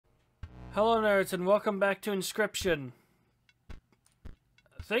Hello nerds and welcome back to Inscryption.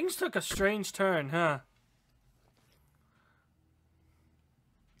 Things took a strange turn, huh?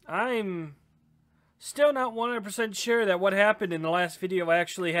 I'm still not 100% sure that what happened in the last video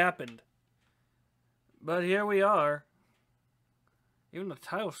actually happened. But here we are. Even the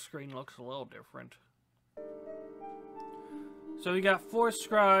title screen looks a little different. So we got 4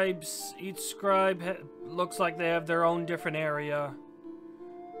 scribes. Each scribe looks like they have their own different area.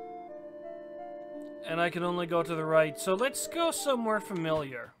 And I can only go to the right. So let's go somewhere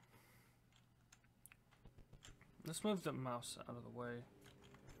familiar. Let's move the mouse out of the way.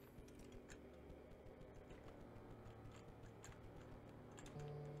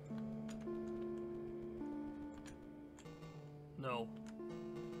 No.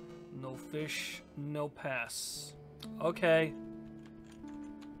 No fish, no pass. Okay.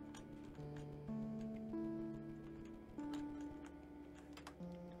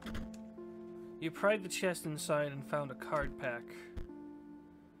 You pried the chest inside and found a card pack.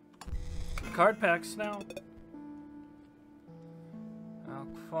 Card packs now.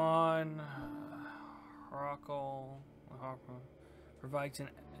 Alkfon, Rockle, provides an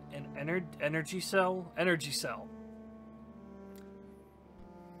energy cell. Energy cell.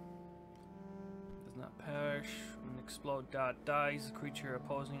 Does not perish. When explode dies, the creature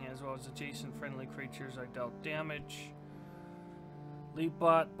opposing as well as adjacent friendly creatures are dealt damage. Leap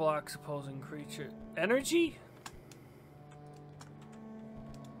bot blocks opposing creature. Energy?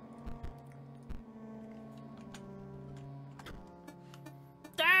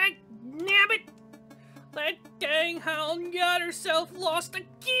 Dang nabbit! That dang hound got herself lost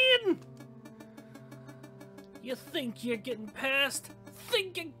again! You think you're getting past?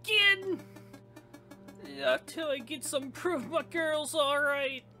 Think again! Till I get some proof my girl's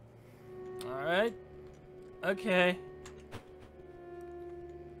alright. Alright. Okay.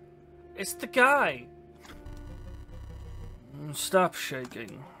 It's the guy! Stop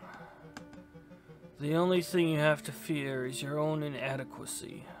shaking. The only thing you have to fear is your own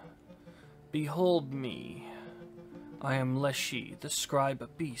inadequacy. Behold me. I am Leshy, the scribe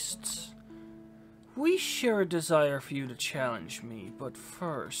of beasts. We share a desire for you to challenge me, but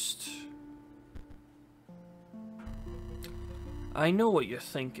first... I know what you're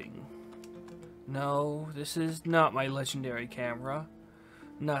thinking. No, this is not my legendary camera.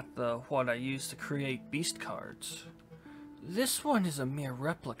 Not the what I use to create beast cards. This one is a mere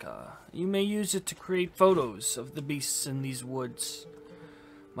replica. You may use it to create photos of the beasts in these woods.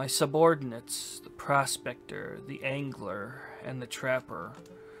 My subordinates, the prospector, the angler, and the trapper,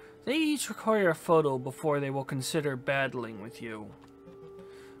 they each require a photo before they will consider battling with you.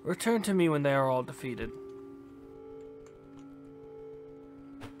 Return to me when they are all defeated.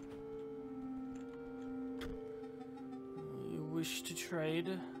 Wish to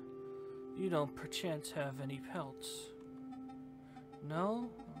trade? You don't perchance have any pelts.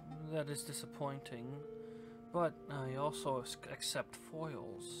 No? That is disappointing. But I also accept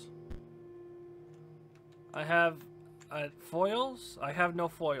foils. I have foils? I have no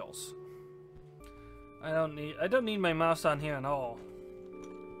foils. I don't need my mouse on here at all.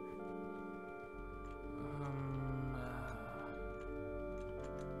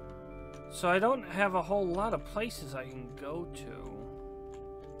 So I don't have a whole lot of places I can go to.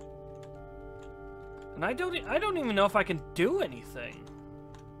 And I don't even know if I can do anything.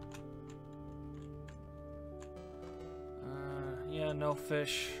 Yeah, no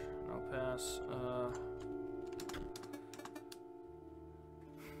fish, no pass.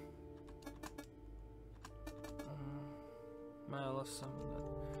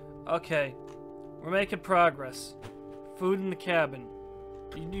 Okay, we're making progress. Food in the cabin.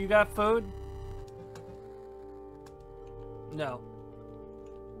 You got food? No.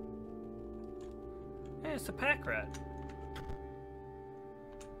 Hey, it's a pack rat.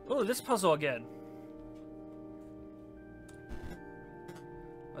 Oh, this puzzle again.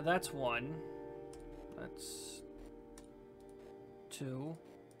 Well, that's 1. That's 2.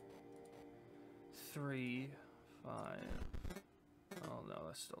 3, 5. Oh no,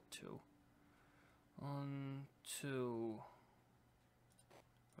 that's still 2. 1, 2.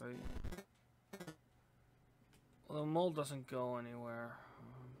 Right. Well, the mole doesn't go anywhere.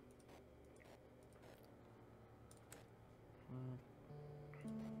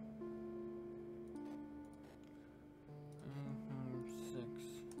 6.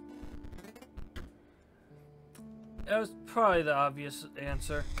 That was probably the obvious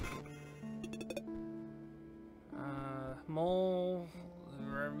answer. Mole.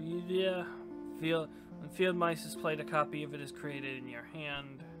 Yeah. When field mice is played, a copy of it is created in your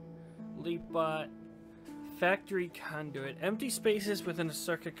hand. Leap bot. Factory conduit. Empty spaces within a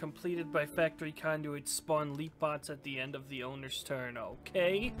circuit completed by factory conduit spawn leap bots at the end of the owner's turn.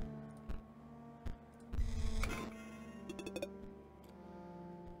 Okay.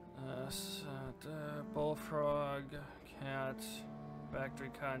 Bullfrog, cat,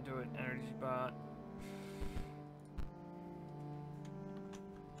 factory conduit, energy bot.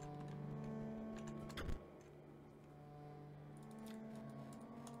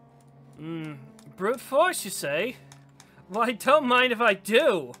 Brute force, you say? Well, I don't mind if I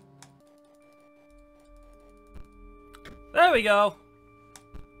do. There we go.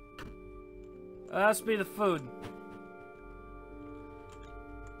 That must be the food.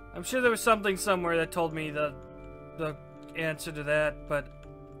 I'm sure there was something somewhere that told me the answer to that, but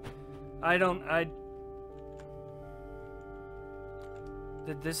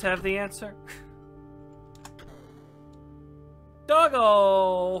Did this have the answer?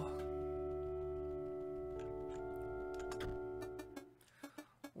 Doggo!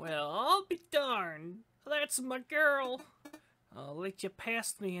 Well, I'll be darned. That's my girl. I'll let you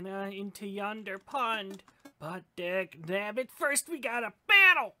past me and into yonder pond. But dagnabbit, first we got a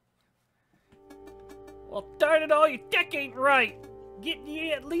battle! Well, darn it all, your deck ain't right. Get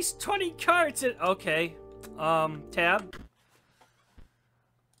you at least 20 cards in. Okay. Tab.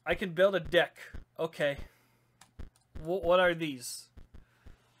 I can build a deck. Okay. What are these?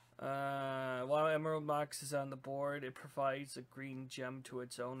 While Emerald Box is on the board, it provides a green gem to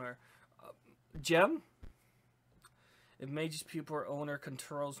its owner. Gem? If Mage's Pupil or owner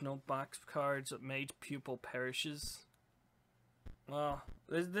controls no box cards, Mage Pupil perishes. Well,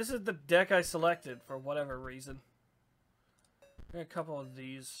 this is the deck I selected for whatever reason. Got a couple of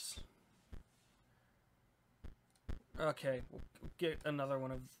these. Okay, we'll get another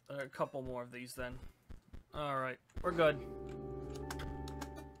one of a couple more of these then. All right, we're good.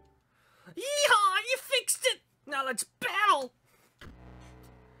 Yeehaw! You fixed it. Now let's battle.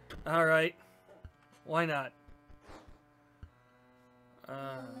 All right, why not?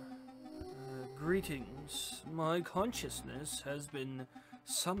 Greetings. My consciousness has been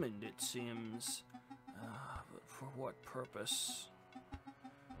summoned, it seems. But for what purpose?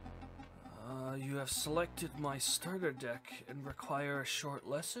 You have selected my starter deck and require a short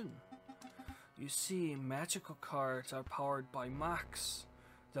lesson. You see, magical cards are powered by mocks,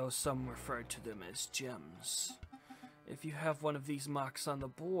 though some refer to them as gems. If you have one of these mocks on the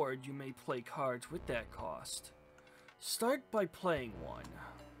board, you may play cards with that cost. Start by playing one.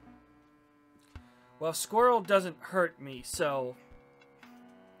 Well, Squirrel doesn't hurt me, so...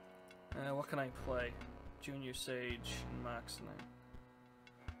 what can I play? Junior Sage and Mox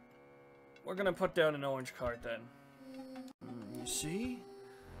Knight. We're gonna put down an orange card then. You see?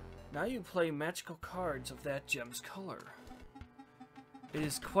 Now you play magical cards of that gem's color. It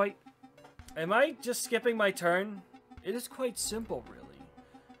is quite... Am I just skipping my turn? It is quite simple, really.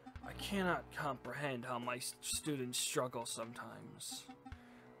 I cannot comprehend how my students struggle sometimes.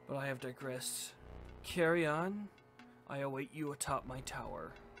 But I have digressed. Carry on. I await you atop my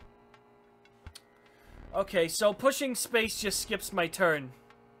tower. Okay, so pushing space just skips my turn.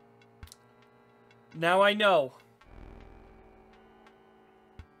 Now I know.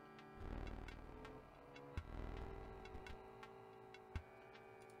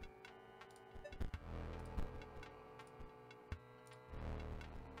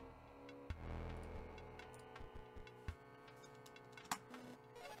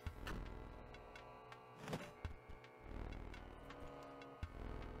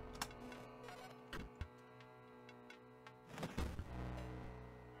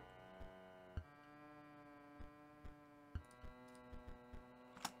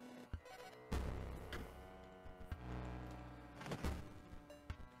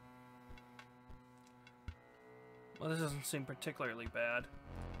 Well, this doesn't seem particularly bad.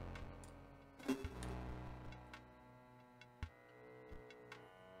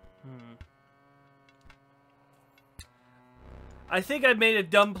 I think I made a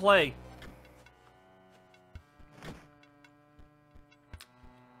dumb play.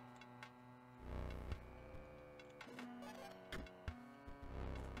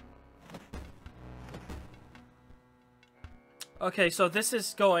 Okay, so this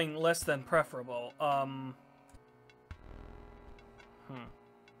is going less than preferable.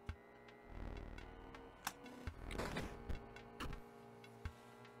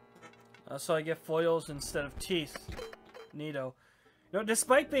 So I get foils instead of teeth. Neato. You know,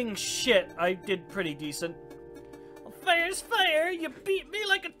 despite being shit, I did pretty decent. Well, fire's fire! You beat me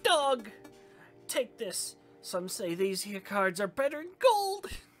like a dog! Take this. Some say these here cards are better than gold!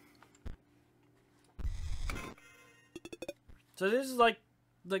 So this is like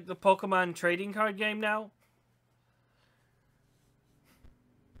the Pokemon trading card game now?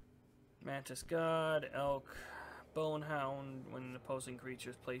 Mantis God, Elk, Bonehound. When an opposing creature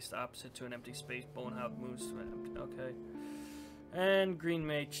is placed opposite to an empty space, Bonehound moves to an empty. Okay. And Green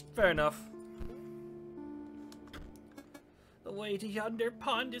Mage. Fair enough. The way to yonder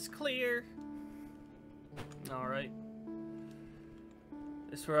pond is clear. Alright.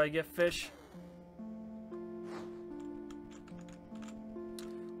 This where I get fish?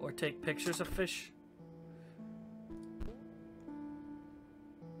 Or take pictures of fish?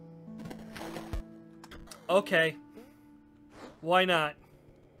 Okay. Why not?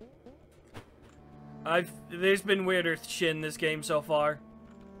 There's been weirder shit in this game so far.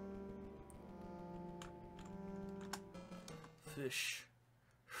 Fish.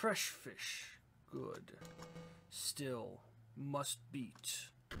 Fresh fish. Good. Still. Must beat.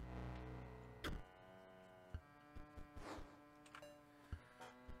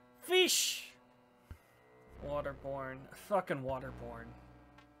 Fish! Waterborne. Fucking waterborne.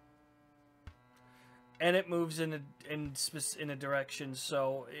 And it moves in a direction,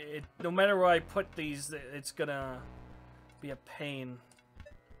 so no matter where I put these, it's gonna be a pain.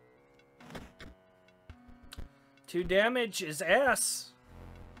 2 damage is ass.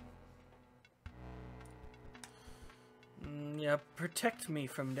 Yeah, protect me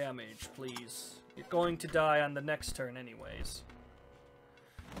from damage, please. You're going to die on the next turn anyways.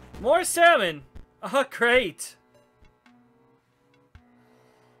 More salmon! Oh, great!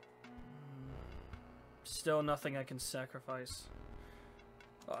 Still nothing I can sacrifice.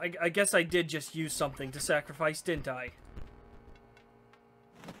 I guess I did just use something to sacrifice, didn't I?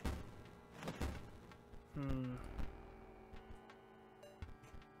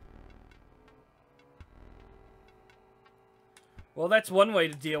 Well, that's one way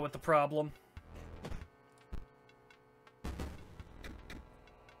to deal with the problem.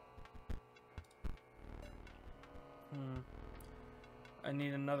 I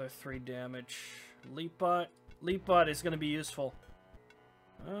need another 3 damage. Leap bot is going to be useful.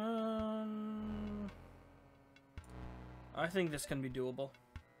 I think this can be doable.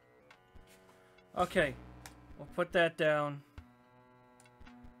 Okay, we'll put that down.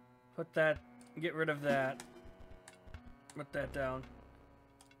 Put that. Get rid of that. Put that down.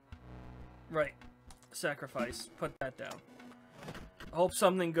 Right. Sacrifice. Put that down. Hope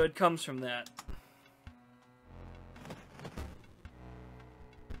something good comes from that.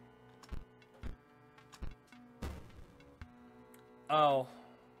 Oh.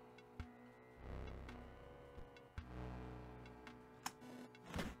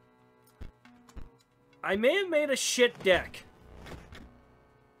 I may have made a shit deck.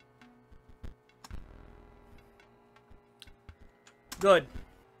 Good.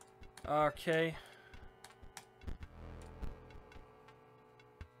 Okay.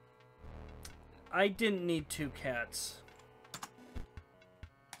 I didn't need 2 cats.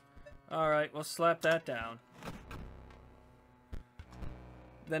 Alright, we'll slap that down.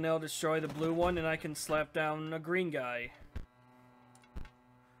 Then it'll destroy the blue one and I can slap down a green guy.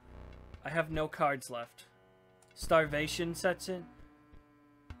 I have no cards left. Starvation sets in.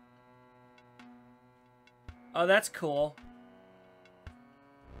 Oh, that's cool.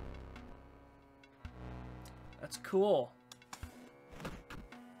 That's cool.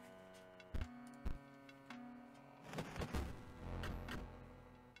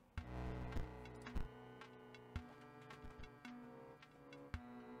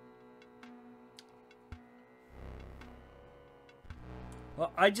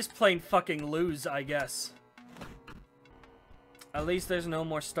 Well, I just plain fucking lose, I guess. At least there's no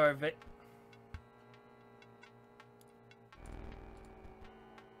more starvation.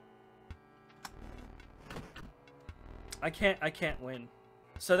 I can't win.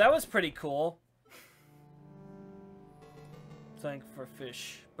 So that was pretty cool. Thank for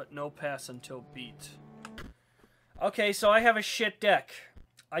fish, but no pass until beat. Okay, so I have a shit deck.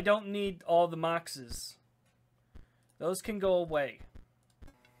 I don't need all the moxes. Those can go away.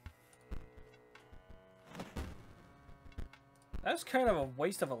 That's kind of a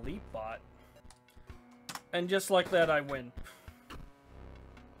waste of a leap bot. And just like that, I win.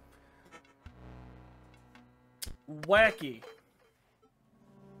 Wacky.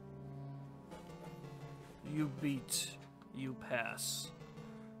 You beat, you pass.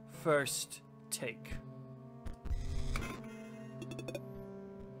 First take.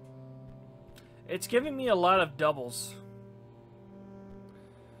 It's giving me a lot of doubles.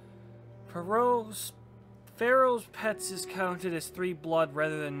 Pharaoh's Pets is counted as 3 blood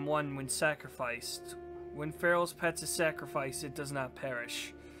rather than 1 when sacrificed. When Pharaoh's Pets is sacrificed, it does not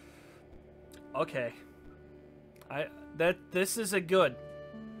perish. Okay. This is a good.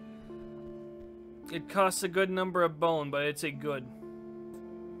 It costs a good number of bone, but it's a good.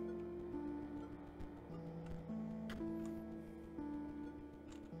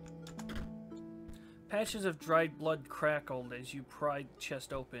 Patches of dried blood crackled as you pried the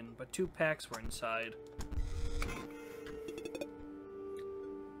chest open, but 2 packs were inside.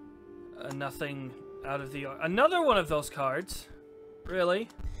 Nothing out of the... Another one of those cards? Really?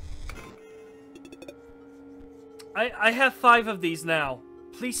 I have 5 of these now.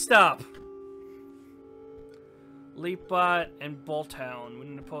 Please stop. Leapbot and Bolthound when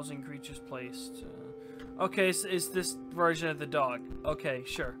an opposing creature's placed. Okay, so is this version of the dog? Okay,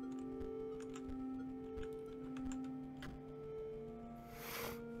 sure.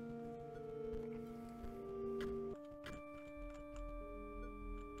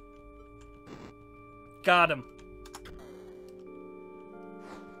 Got him.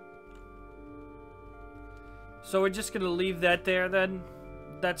 So we're just gonna leave that there then?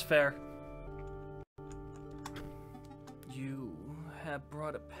 That's fair. You have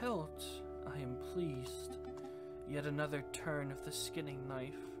brought a pelt. I am pleased. Yet another turn of the skinning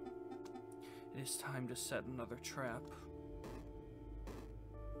knife. It is time to set another trap.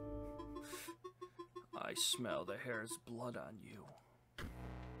 I smell the hare's blood on you.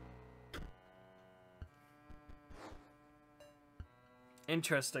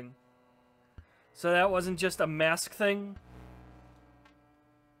 Interesting. So that wasn't just a mask thing?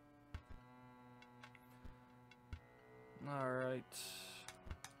 Alright.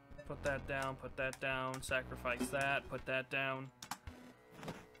 Put that down, sacrifice that, put that down.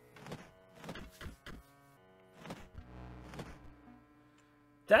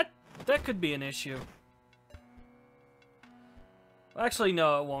 That could be an issue. Actually,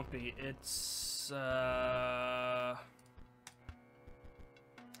 no, it won't be. It's, I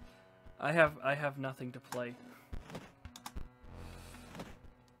have nothing to play.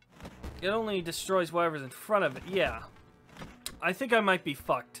 It only destroys whatever's in front of it. Yeah. I think I might be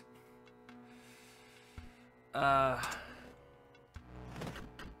fucked.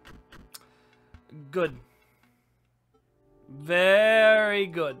 Good. Very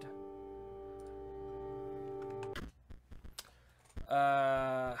good.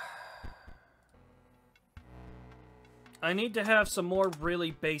 I need to have some more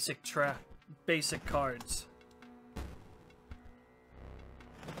really basic cards.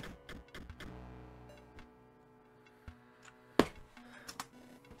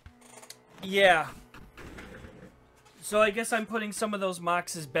 Yeah. So I guess I'm putting some of those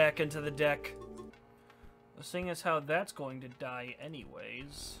moxes back into the deck. Seeing as how that's going to die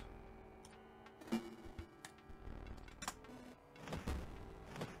anyways.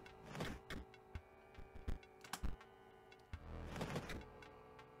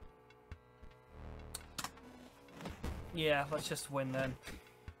 Yeah, let's just win then.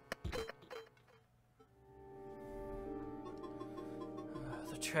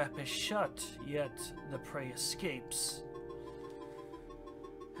 The trap is shut, yet the prey escapes.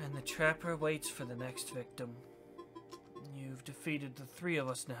 And the trapper waits for the next victim. You've defeated the 3 of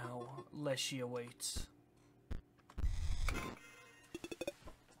us now. Leshy awaits.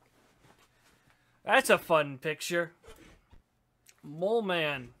 That's a fun picture. Mole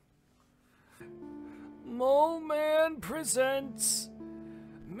Man. Mole Man presents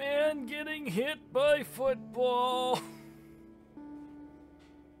man getting hit by football.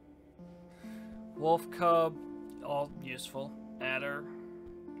 Wolf Cub, all useful. Adder.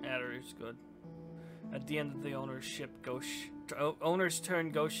 Adder is good. At the end of the owner's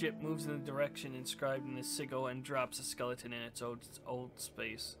turn, ghost ship moves in the direction inscribed in the sigil and drops a skeleton in its old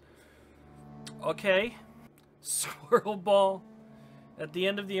space. Okay. Squirrel Ball. At the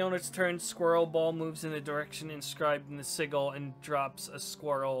end of the owner's turn, Squirrel Ball moves in the direction inscribed in the sigil and drops a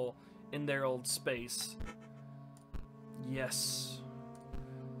squirrel in their old space. Yes.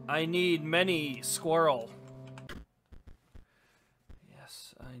 I need many squirrel.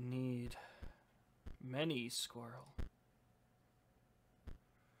 Yes, I need many squirrel.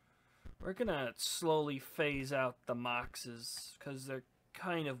 We're gonna slowly phase out the moxes, because they're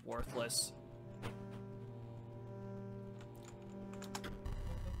kind of worthless.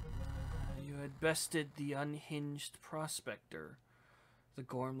 You had bested the unhinged prospector, the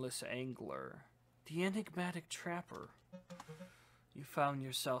gormless angler, the enigmatic trapper. You found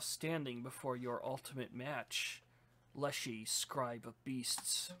yourself standing before your ultimate match, Leshy, scribe of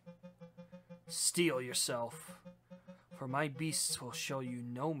beasts. Steel yourself, for my beasts will show you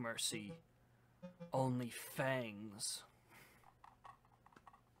no mercy, only fangs.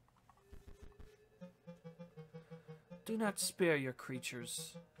 Do not spare your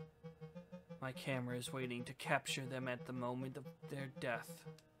creatures. My camera is waiting to capture them at the moment of their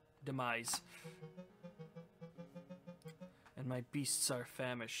demise. And my beasts are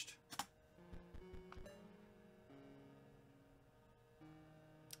famished.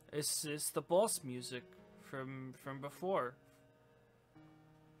 It's the boss music from before.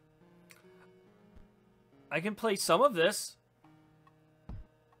 I can play some of this.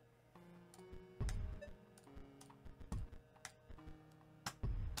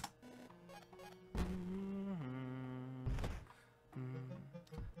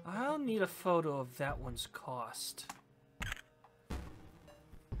 I'll need a photo of that one's cost.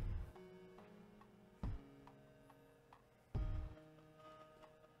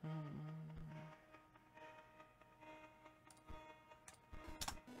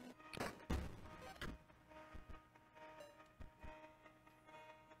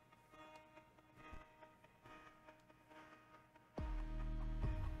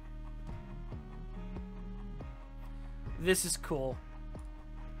 This is cool.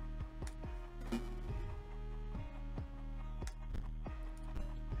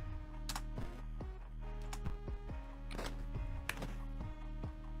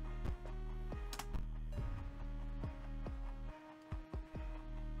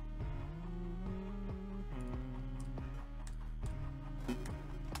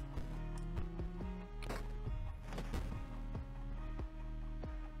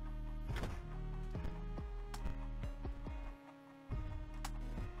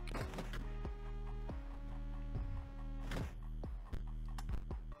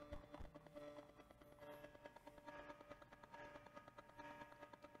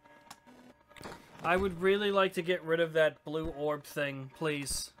 I would really like to get rid of that blue orb thing,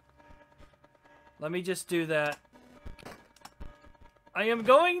 please. Let me just do that. I am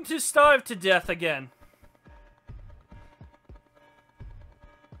going to starve to death again.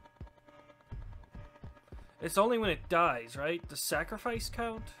 It's only when it dies, right? Does sacrifice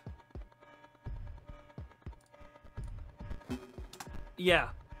count? Yeah.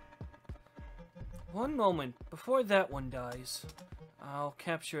 One moment, before that one dies, I'll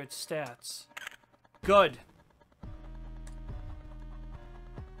capture its stats. Good.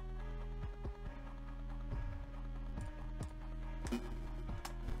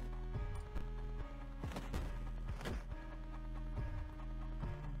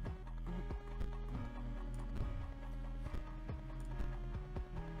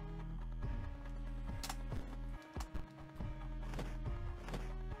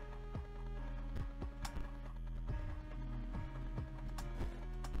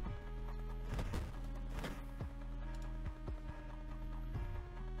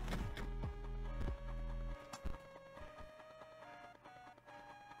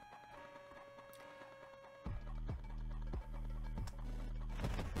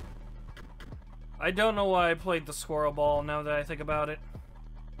 I don't know why I played the squirrel ball now that I think about it.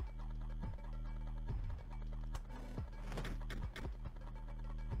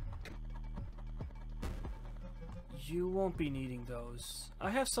 You won't be needing those. I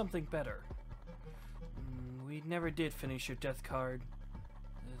have something better. We never did finish your death card.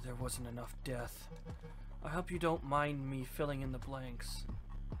 There wasn't enough death. I hope you don't mind me filling in the blanks.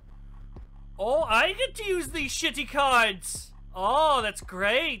 Oh, I get to use these shitty cards! Oh, that's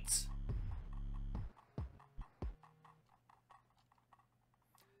great!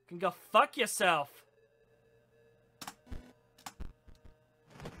 You can go fuck yourself.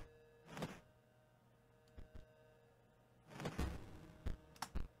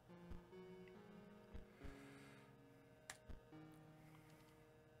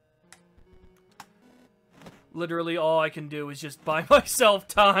 Literally all I can do is just buy myself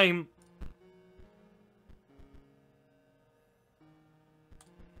time.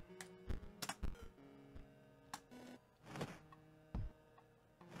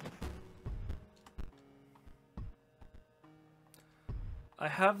 I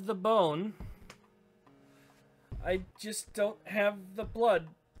have the bone. I just don't have the blood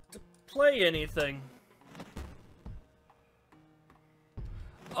to play anything.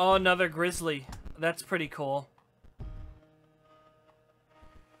 Oh, another grizzly. That's pretty cool.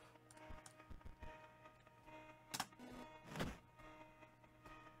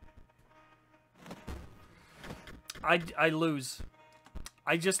 I lose.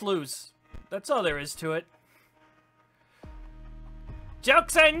 I just lose. That's all there is to it.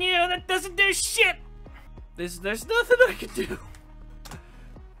 Joke's on you, that doesn't do shit! There's nothing I can do.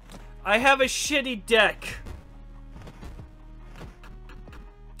 I have a shitty deck.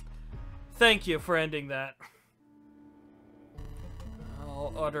 Thank you for ending that.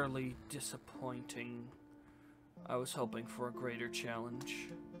 Oh, utterly disappointing. I was hoping for a greater challenge.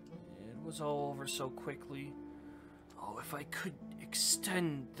 It was all over so quickly. Oh, if I could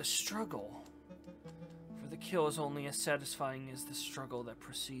extend the struggle. For the kill is only as satisfying as the struggle that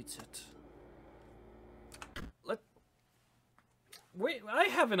precedes it. Wait, I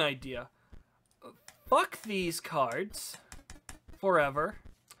have an idea. Fuck these cards. Forever.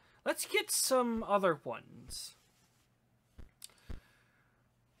 Let's get some other ones.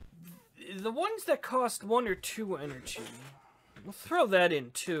 The ones that cost 1 or 2 energy. We'll throw that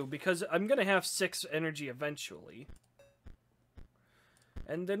in too, because I'm gonna have 6 energy eventually.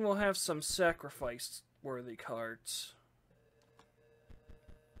 And then we'll have some sacrifice-worthy cards.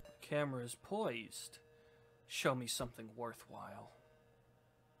 The camera is poised. Show me something worthwhile.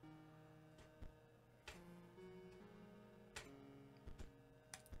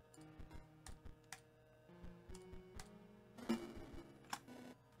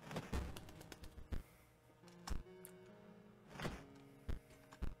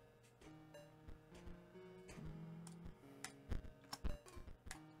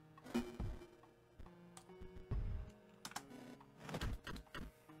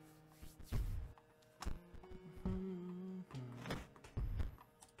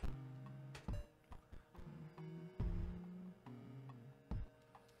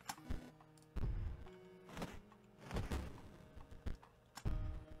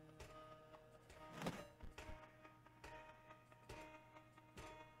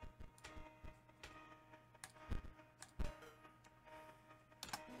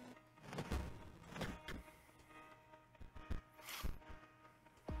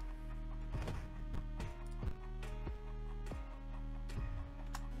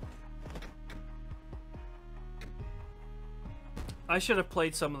 I should have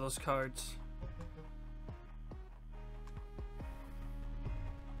played some of those cards.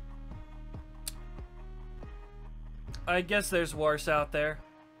 I guess there's worse out there.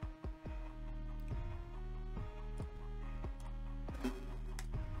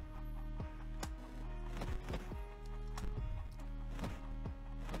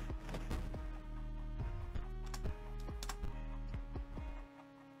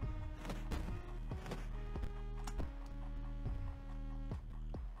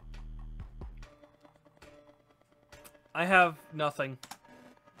 I have nothing.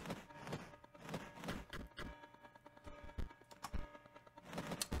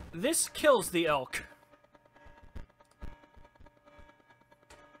 This kills the elk.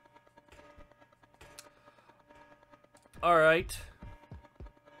 Alright.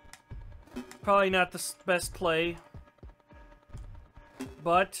 Probably not the best play.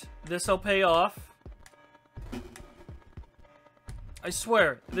 But this'll pay off. I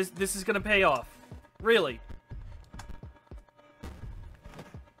swear, this is gonna pay off. Really.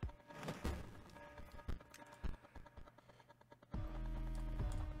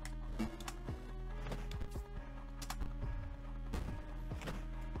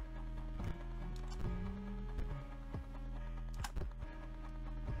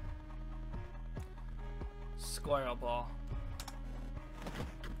 Squirrel ball.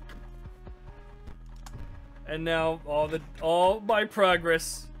 And now all my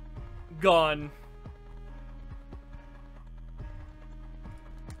progress gone.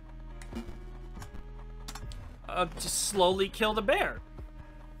 I'll just slowly kill the bear.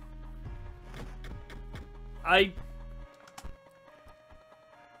 I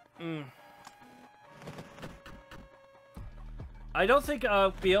don't think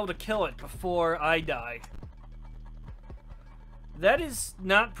I'll be able to kill it before I die. That is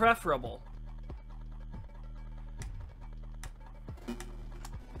not preferable.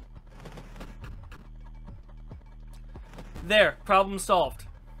 There, problem solved.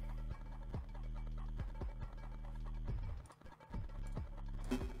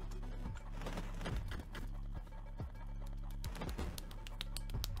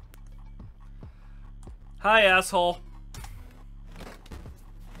 Hi, asshole.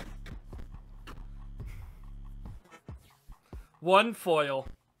 One foil.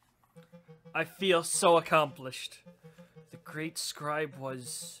 I feel so accomplished. The great scribe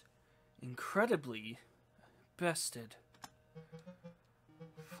was incredibly bested.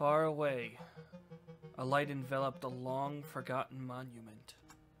 Far away, a light enveloped a long-forgotten monument.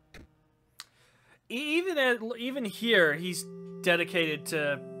 Even here, he's dedicated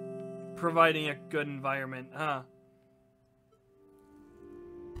to providing a good environment, huh?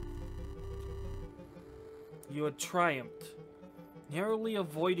 You had triumphed. Narrowly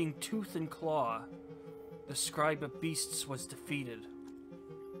avoiding tooth and claw, the scribe of beasts was defeated.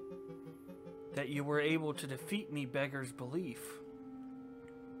 That you were able to defeat me beggars belief.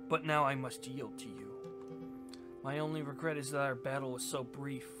 But now I must yield to you. My only regret is that our battle was so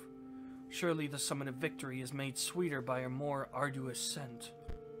brief. Surely the summit of victory is made sweeter by a more arduous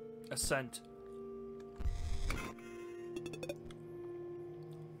ascent.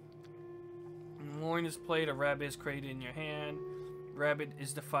 Loin is played, a rabbit is created in your hand. Rabbit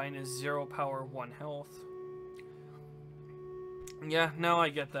is defined as 0 power, 1 health. Yeah, now I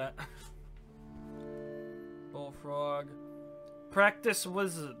get that. Bullfrog. Practice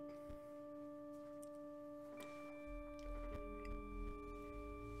wizard.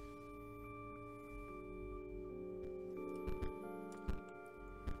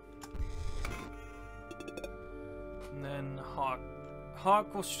 And then Hawk.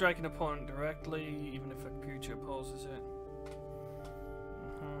 Hawk will strike an opponent directly, even if a creature opposes it.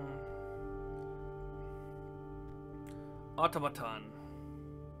 Automaton.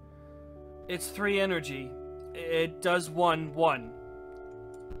 It's 3 energy. It does 1/1.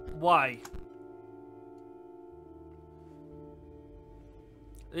 Why?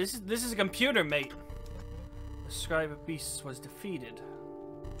 This is a computer, mate. The Scribe of Beasts was defeated.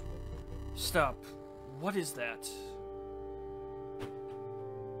 Stop. What is that?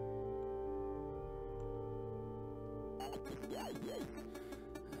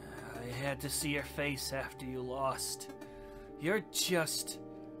 I had to see your face after you lost. You're just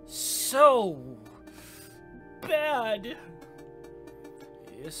so bad.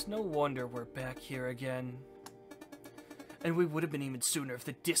 It's no wonder we're back here again. And we would have been even sooner if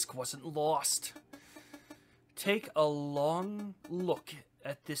the disc wasn't lost. Take a long look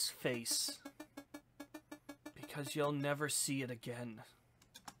at this face, because you'll never see it again.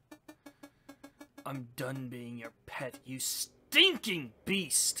 I'm done being your pet, you stinking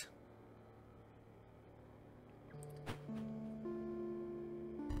beast!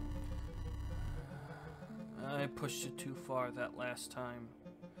 I pushed it too far that last time.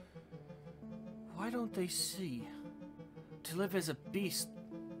 Why don't they see? To live as a beast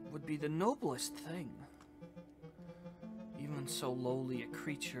would be the noblest thing. Even so lowly a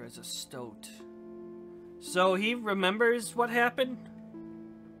creature as a stoat. So he remembers what happened?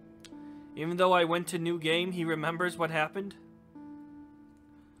 Even though I went to new game, he remembers what happened?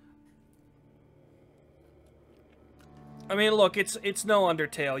 I mean, look, it's no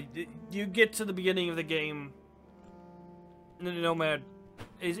Undertale. You get to the beginning of the game, no matter,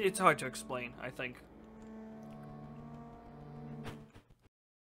 it's hard to explain, I think.